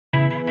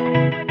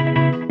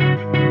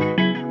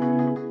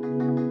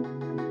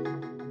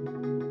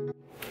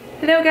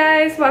Hello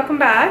guys, welcome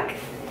back.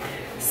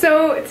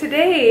 So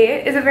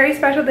today is a very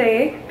special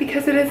day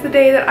because it is the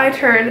day that I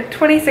turn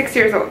 26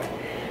 years old.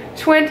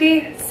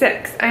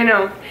 26, I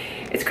know.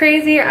 It's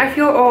crazy, I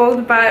feel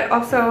old, but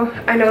also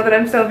I know that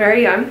I'm still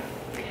very young.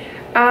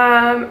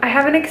 I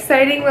have an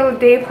exciting little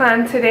day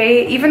planned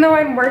today. Even though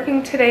I'm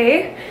working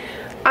today,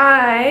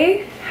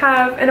 I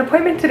have an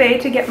appointment today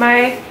to get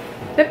my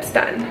lips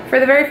done for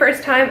the very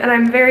first time, and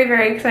I'm very,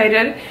 very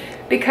excited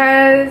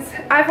because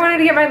I've wanted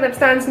to get my lips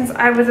done since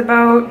I was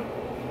about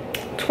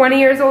 20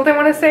 years old, I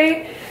want to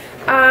say.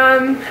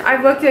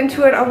 I've looked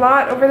into it a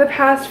lot over the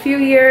past few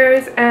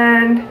years,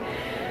 and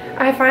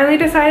I finally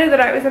decided that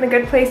I was in a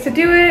good place to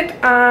do it.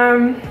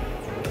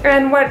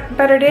 And what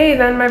better day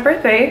than my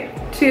birthday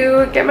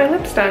to get my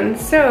lips done.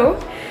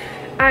 So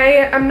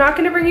I'm not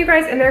going to bring you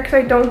guys in there because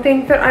I don't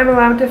think that I'm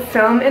allowed to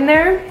film in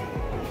there,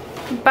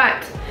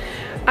 but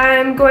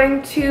I'm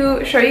going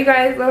to show you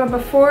guys a little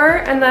before,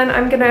 and then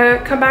I'm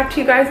gonna come back to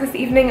you guys this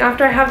evening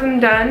after I have them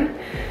done.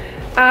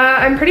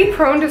 I'm pretty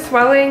prone to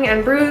swelling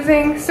and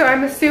bruising, so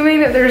I'm assuming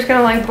that they're just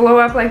gonna like blow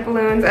up like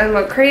balloons and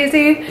look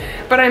crazy,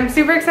 but I'm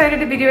super excited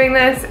to be doing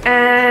this,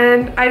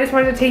 and I just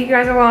wanted to take you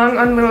guys along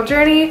on a little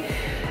journey.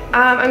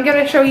 I'm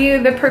gonna show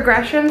you the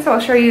progression, so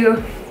I'll show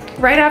you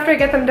right after I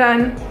get them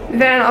done,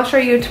 then I'll show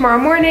you tomorrow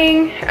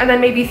morning, and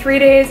then maybe 3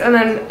 days, and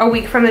then a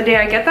week from the day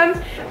I get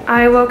them.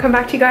 I will come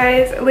back to you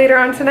guys later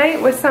on tonight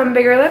with some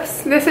bigger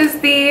lips. This is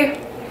the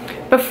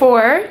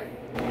before.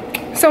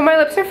 So my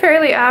lips are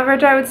fairly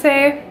average, I would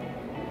say.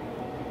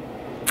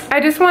 I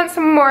just want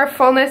some more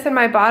fullness in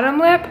my bottom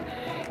lip,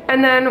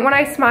 and then when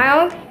I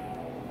smile,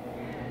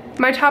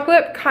 my top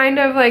lip kind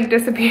of like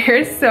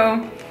disappears,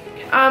 so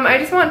I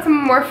just want some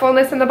more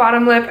fullness in the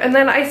bottom lip, and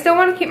then I still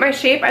want to keep my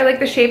shape. I like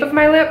the shape of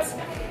my lips.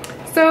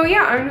 So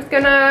yeah, I'm just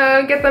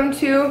gonna get them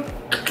to,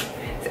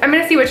 I'm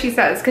gonna see what she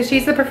says because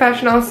she's the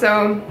professional,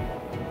 so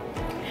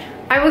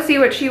I will see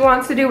what she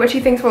wants to do, what she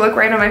thinks will look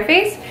right on my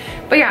face.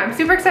 But yeah, I'm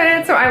super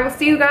excited, so I will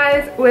see you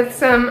guys with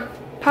some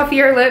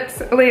puffier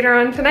lips later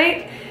on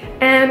tonight,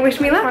 and wish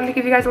me luck. I wanted to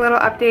give you guys a little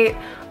update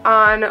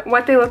on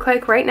what they look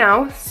like right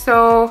now.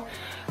 So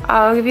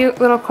I'll give you a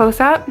little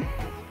close-up.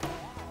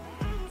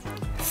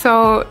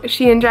 So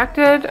she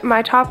injected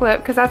my top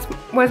lip because that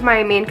was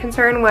my main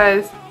concern,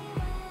 was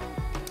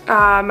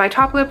my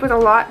top lip was a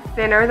lot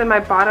thinner than my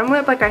bottom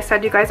lip, like I said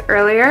to you guys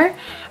earlier.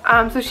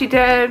 So she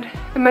did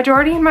the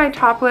majority in my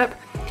top lip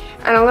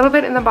and a little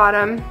bit in the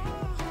bottom.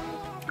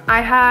 I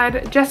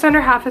had just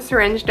under half a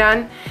syringe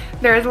done.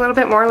 There is a little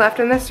bit more left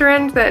in the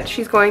syringe that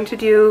she's going to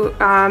do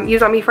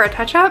use on me for a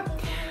touch-up.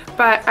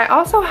 But I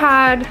also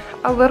had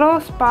a little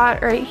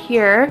spot right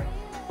here,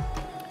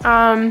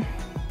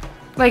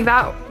 like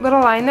that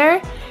little line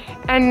there,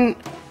 and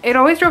it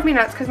always drove me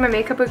nuts because my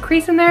makeup would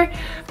crease in there,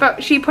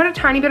 but she put a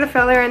tiny bit of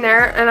filler in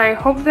there, and I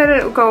hope that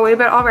it will go away,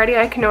 but already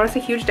I can notice a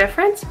huge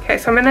difference. Okay,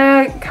 so I'm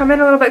gonna come in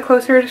a little bit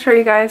closer to show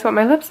you guys what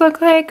my lips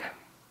look like.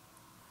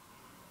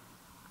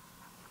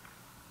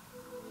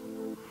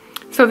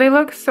 So they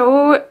look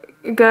so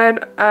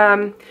good.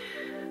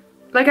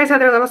 Like I said,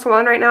 they're a little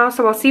swollen right now,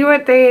 so we'll see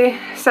what they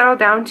settle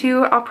down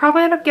to. I'll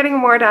probably end up getting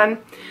more done,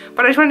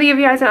 but I just wanted to give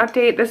you guys an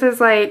update. This is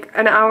like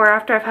an hour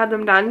after I've had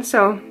them done,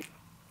 so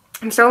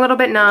I'm still a little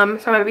bit numb,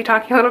 so I might be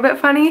talking a little bit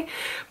funny,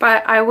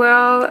 but I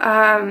will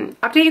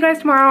update you guys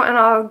tomorrow, and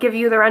I'll give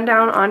you the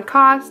rundown on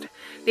cost,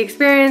 the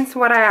experience,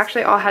 what I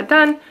actually all had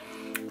done,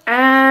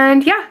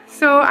 and yeah,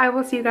 so I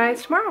will see you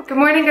guys tomorrow. Good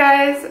morning,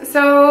 guys.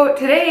 So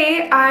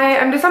today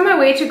I'm just on my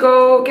way to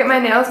go get my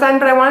nails done,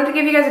 but I wanted to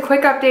give you guys a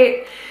quick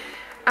update.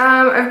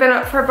 I've been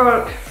up for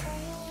about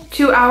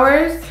 2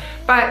 hours,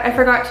 but I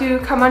forgot to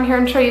come on here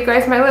and show you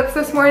guys my lips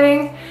this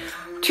morning.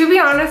 To be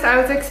honest,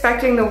 I was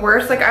expecting the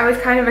worst. Like, I was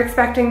kind of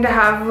expecting to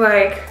have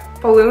like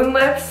balloon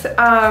lips,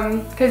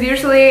 because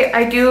usually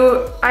I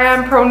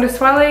am prone to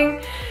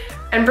swelling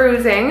and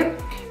bruising.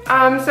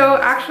 So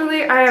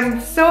actually I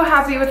am so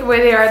happy with the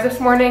way they are this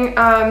morning.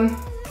 I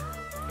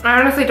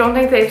honestly don't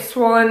think they've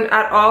swollen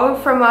at all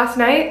from last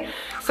night.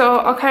 So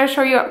I'll kind of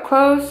show you up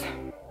close.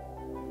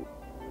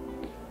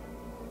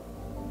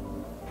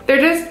 They're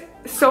just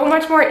so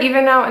much more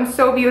even now and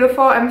so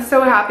beautiful. I'm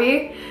so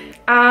happy.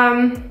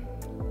 I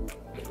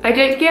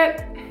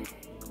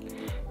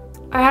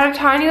had a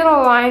tiny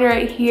little line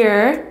right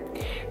here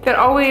that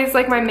always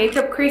like my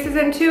makeup creases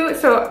into,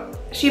 so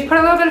she put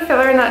a little bit of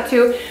filler in that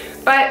too.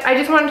 But I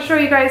just wanted to show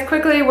you guys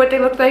quickly what they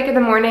looked like in the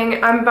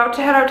morning. I'm about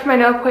to head out to my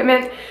nail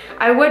appointment.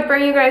 I would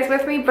bring you guys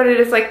with me, but it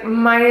is like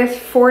minus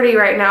 40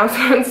 right now,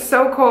 so it's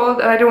so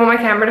cold, and I don't want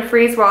my camera to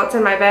freeze while it's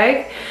in my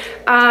bag.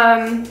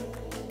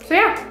 So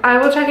yeah, I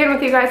will check in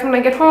with you guys when I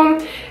get home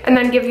and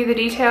then give you the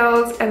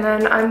details, and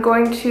then I'm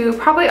going to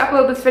probably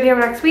upload this video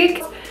next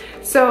week.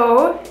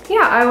 So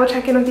yeah, I will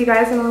check in with you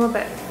guys in a little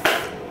bit.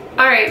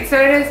 Alright, so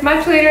it is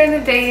much later in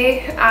the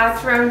day.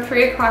 It's around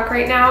 3 o'clock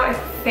right now, I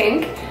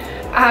think.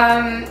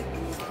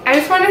 I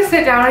just want to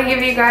sit down and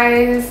give you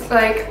guys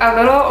like a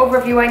little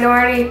overview. I know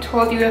I already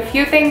told you a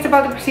few things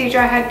about the procedure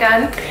I had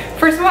done.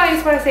 First of all, I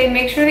just want to say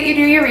make sure that you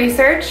do your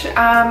research.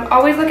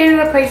 Always look into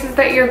the places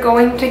that you're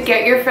going to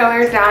get your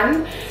filler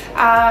done.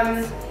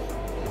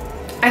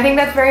 I think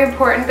that's very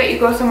important that you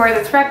go somewhere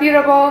that's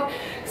reputable,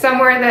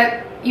 somewhere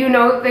that you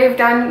know they've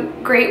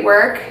done great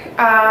work,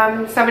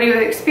 somebody with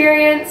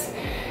experience.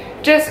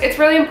 Just, it's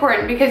really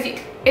important because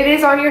it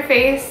is on your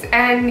face,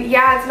 and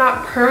yeah, it's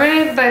not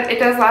permanent, but it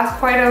does last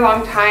quite a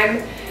long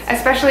time,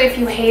 especially if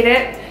you hate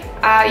it.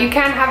 You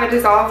can have it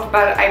dissolved,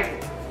 but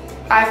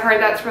I've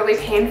heard that's really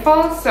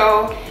painful.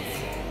 So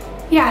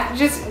yeah,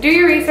 just do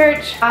your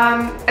research.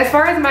 As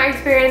far as my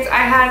experience,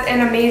 I had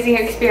an amazing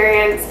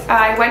experience.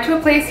 I went to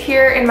a place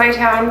here in my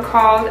town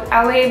called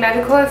LA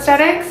Medical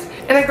Aesthetics,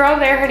 and the girl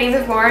there, her name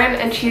is Lauren,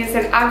 and she's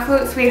an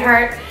absolute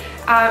sweetheart.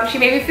 She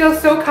made me feel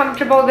so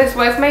comfortable. This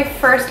was my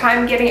first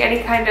time getting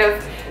any kind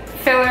of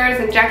fillers,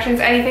 injections,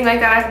 anything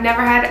like that. I've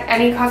never had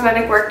any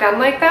cosmetic work done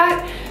like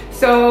that.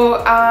 So,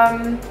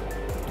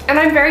 and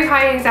I'm very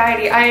high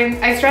anxiety.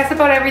 I stress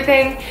about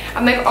everything.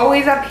 I'm like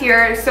always up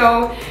here.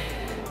 So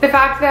the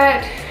fact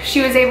that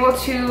she was able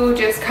to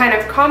just kind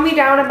of calm me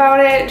down about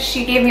it,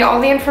 she gave me all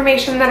the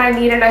information that I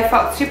needed. I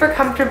felt super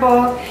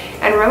comfortable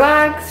and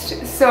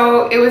relaxed.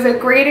 So it was a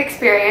great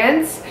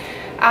experience.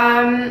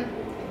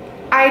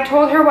 I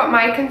told her what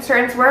my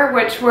concerns were,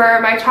 which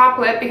were my top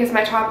lip, because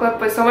my top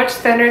lip was so much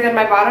thinner than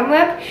my bottom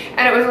lip,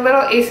 and it was a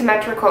little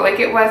asymmetrical. Like,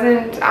 it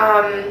wasn't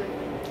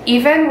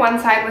even. One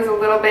side was a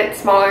little bit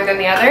smaller than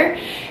the other,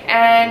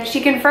 and she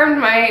confirmed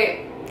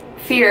my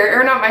fear,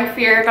 or not my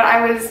fear, but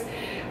I was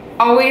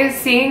always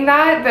seeing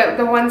that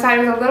the one side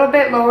was a little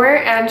bit lower,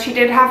 and she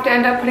did have to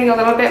end up putting a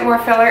little bit more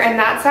filler in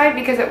that side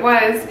because it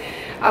was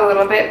a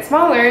little bit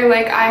smaller,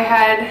 like I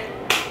had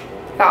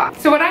thought.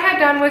 So what I had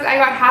done was I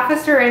got half a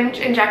syringe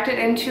injected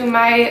into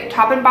my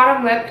top and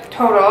bottom lip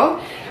total.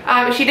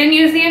 She didn't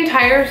use the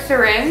entire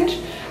syringe.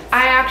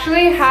 I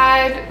actually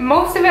had,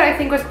 most of it I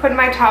think was put in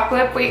my top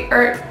lip,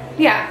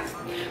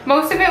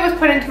 most of it was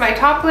put into my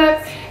top lip,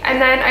 and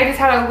then I just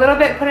had a little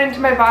bit put into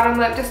my bottom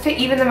lip just to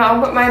even them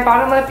out, but my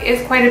bottom lip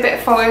is quite a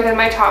bit fuller than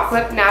my top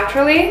lip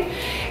naturally.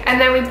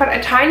 And then we put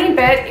a tiny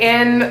bit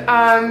in,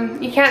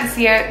 you can't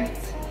see it,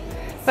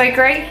 like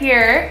right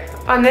here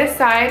on this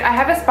side, I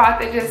have a spot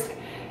that just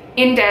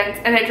indents,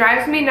 and it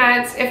drives me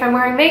nuts. If I'm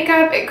wearing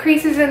makeup, it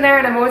creases in there,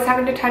 and I'm always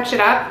having to touch it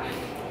up,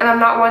 and I'm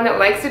not one that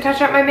likes to touch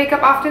up my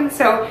makeup often,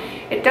 so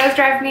it does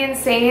drive me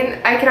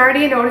insane. I can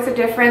already notice a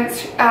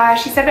difference.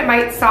 She said it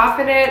might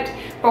soften it,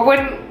 but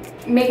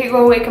wouldn't make it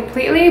go away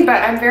completely,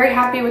 but I'm very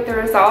happy with the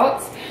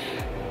results.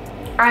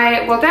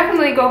 I will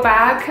definitely go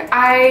back.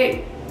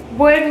 I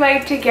would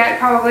like to get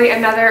probably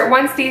another,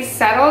 once these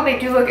settle, they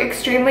do look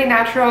extremely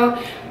natural,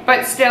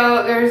 but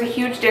still there's a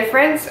huge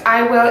difference.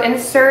 I will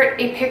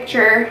insert a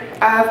picture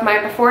of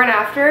my before and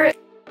after.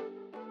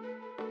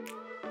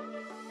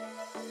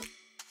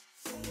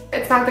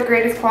 It's not the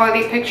greatest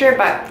quality picture,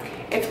 but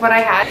it's what I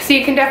had. So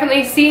you can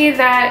definitely see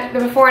that the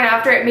before and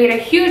after, it made a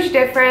huge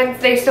difference.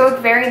 They still look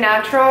very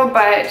natural,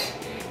 but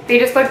they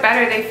just look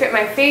better. They fit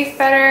my face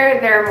better,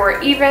 they're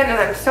more even, and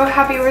I'm so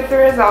happy with the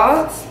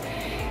results.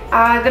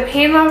 The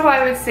pain level,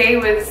 I would say,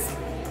 was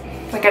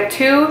like a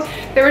 2.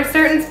 There were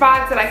certain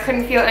spots that I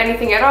couldn't feel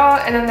anything at all,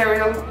 and then there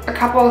were a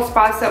couple of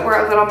spots that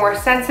were a little more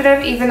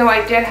sensitive. Even though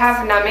I did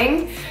have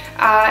numbing,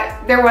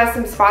 there was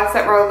some spots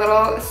that were a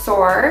little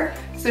sore.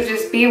 So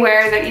just be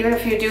aware that even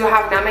if you do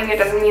have numbing, it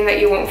doesn't mean that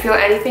you won't feel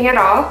anything at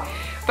all.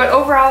 But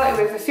overall,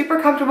 it was a super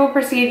comfortable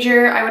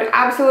procedure. I would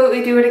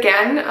absolutely do it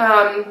again.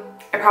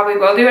 I probably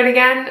will do it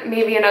again,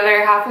 maybe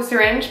another half a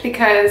syringe,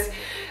 because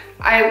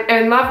I'm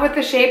in love with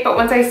the shape, but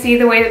once I see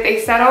the way that they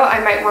settle, I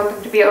might want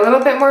them to be a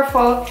little bit more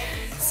full.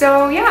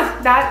 So yeah,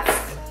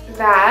 that's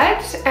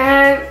that.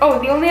 And oh,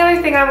 the only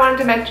other thing I wanted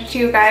to mention to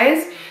you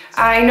guys,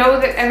 I know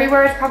that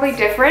everywhere is probably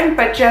different,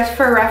 but just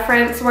for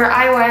reference, where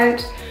I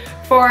went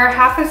for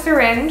half a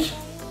syringe,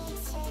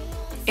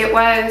 it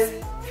was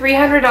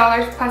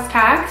 $300 plus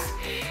tax,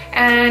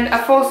 and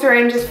a full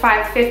syringe is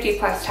 $550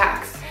 plus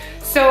tax.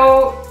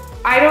 So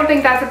I don't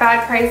think that's a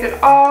bad price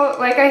at all.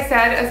 Like I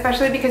said,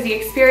 especially because the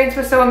experience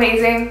was so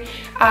amazing.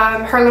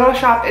 Her little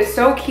shop is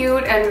so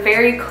cute and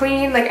very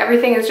clean. Like,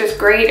 everything is just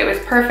great. It was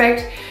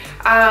perfect.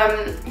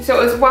 So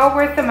it was well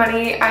worth the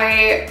money.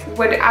 I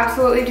would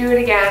absolutely do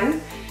it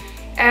again.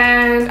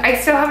 And I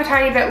still have a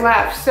tiny bit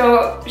left.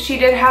 So she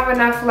did have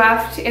enough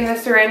left in the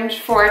syringe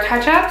for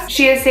touch-ups.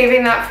 She is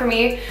saving that for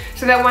me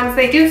so that once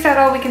they do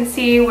settle, we can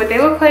see what they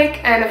look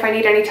like. And if I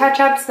need any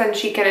touch-ups, then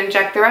she can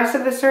inject the rest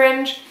of the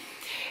syringe.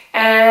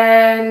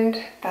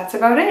 And that's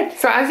about it.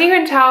 So as you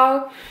can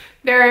tell,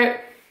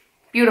 they're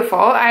beautiful.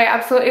 I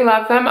absolutely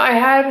love them.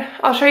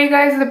 I'll show you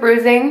guys the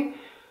bruising.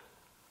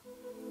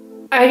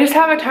 I just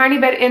have a tiny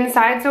bit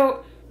inside,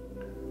 so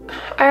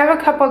I have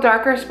a couple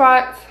darker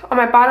spots on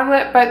my bottom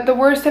lip, but the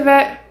worst of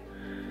it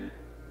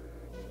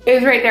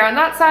is right there on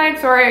that side.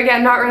 Sorry,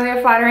 again, not really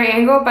a flattering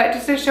angle, but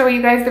just to show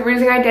you guys the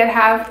bruising I did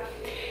have.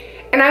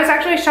 And I was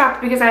actually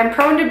shocked because I'm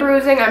prone to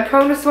bruising, I'm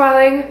prone to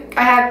swelling.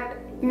 I had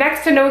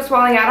next to no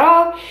swelling at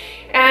all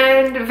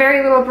and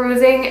very little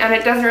bruising, and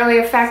it doesn't really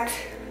affect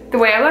the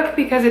way I look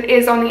because it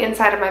is on the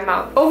inside of my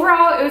mouth.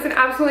 Overall, it was an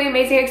absolutely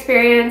amazing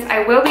experience.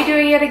 I will be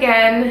doing it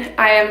again.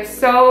 I am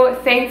so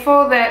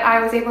thankful that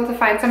I was able to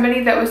find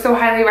somebody that was so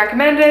highly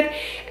recommended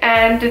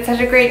and did such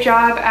a great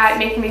job at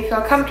making me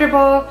feel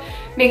comfortable,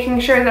 making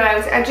sure that I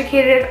was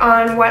educated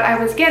on what I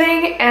was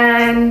getting,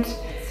 and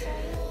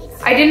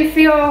I didn't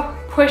feel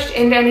pushed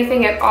into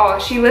anything at all.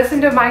 She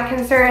listened to my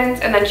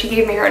concerns and then she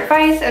gave me her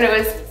advice, and it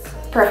was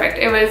perfect.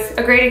 It was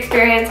a great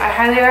experience. I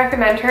highly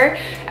recommend her.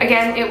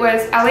 Again, it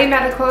was LA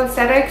Medical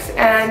Aesthetics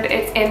and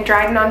it's in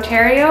Dryden,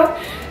 Ontario.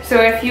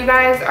 So if you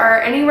guys are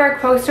anywhere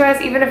close to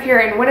us, even if you're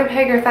in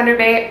Winnipeg or Thunder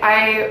Bay,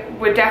 I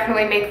would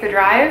definitely make the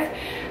drive.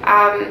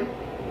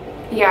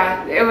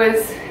 Yeah, it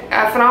was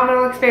a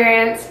phenomenal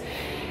experience,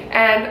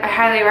 and I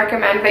highly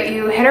recommend that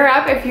you hit her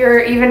up if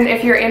you're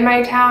in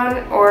my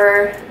town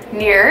or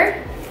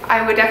near.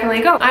 I would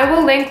definitely go. I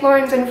will link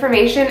Lauren's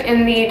information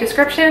in the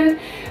description.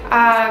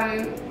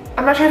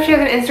 I'm not sure if she has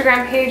an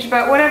Instagram page,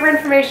 but whatever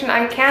information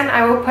I can,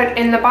 I will put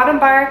in the bottom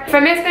bar. If I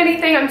missed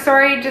anything, I'm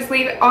sorry. Just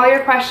leave all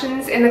your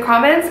questions in the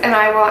comments and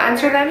I will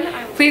answer them.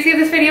 Please give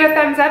this video a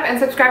thumbs up and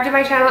subscribe to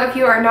my channel if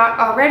you are not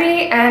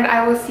already, and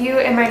I will see you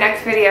in my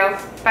next video.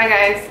 Bye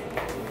guys.